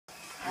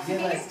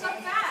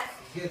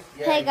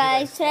Hey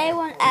guys, today I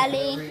want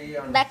Ali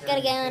back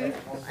again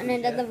on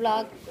another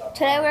vlog.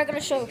 Today we're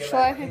gonna show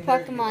short and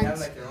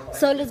Pokemons.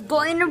 So let's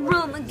go in the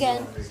room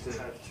again.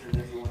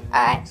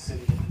 Alright.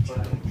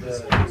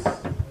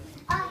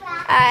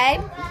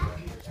 Alright.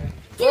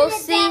 We'll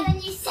see.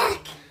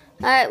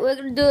 Alright, we're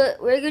gonna do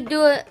it. We're gonna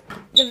do it.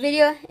 The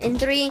video in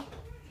 3,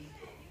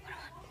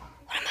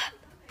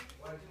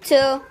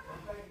 2,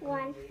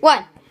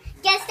 1.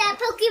 Guess that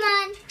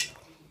Pokemon.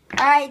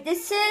 Alright,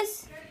 this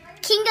is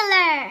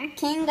Kingler.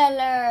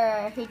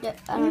 Kingler.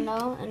 I don't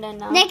know. And then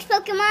Next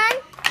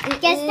Pokemon.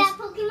 Guess that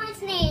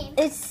Pokemon's name.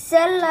 It's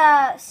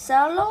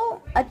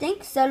Cello. I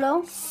think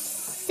Cello.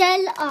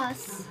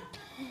 Celos.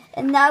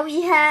 And now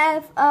we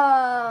have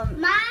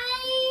My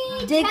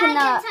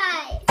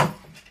Dragonite.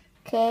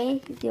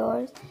 Okay, it's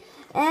yours.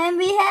 And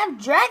we have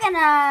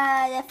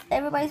Dragonite,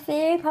 everybody's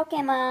favorite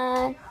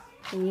Pokemon.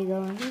 Here you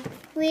go.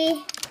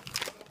 We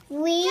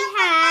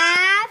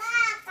have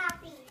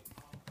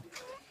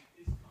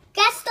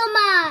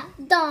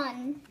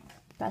Gastomodon.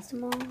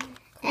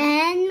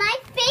 And my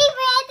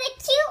favorite, the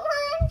cute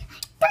one.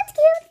 That's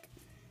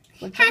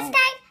cute.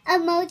 Hashtag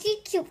emoji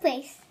cute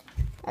face.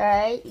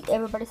 Alright,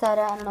 everybody saw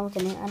that. I don't know what's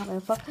in it. I don't give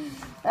a fuck.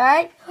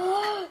 Alright,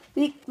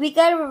 we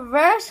got a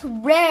reverse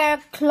rare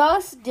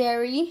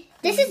Closderry.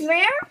 This is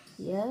rare?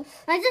 Yes.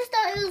 I just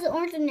thought it was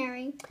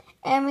ordinary.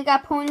 And we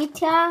got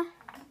Ponyta.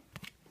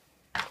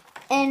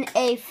 And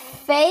a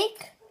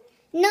fake.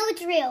 No,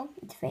 it's real.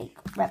 It's fake.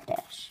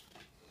 Rapidash.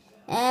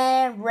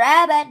 And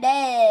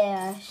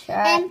Rapidash.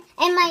 Right.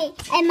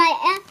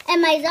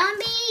 And my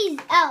zombie's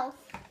elf.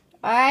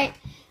 Alright.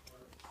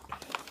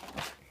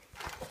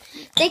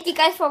 Thank you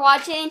guys for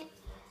watching.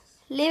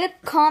 Leave a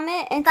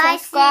comment and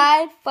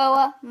subscribe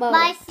for more.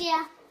 Bye, see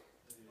ya.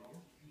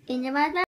 In your mouth.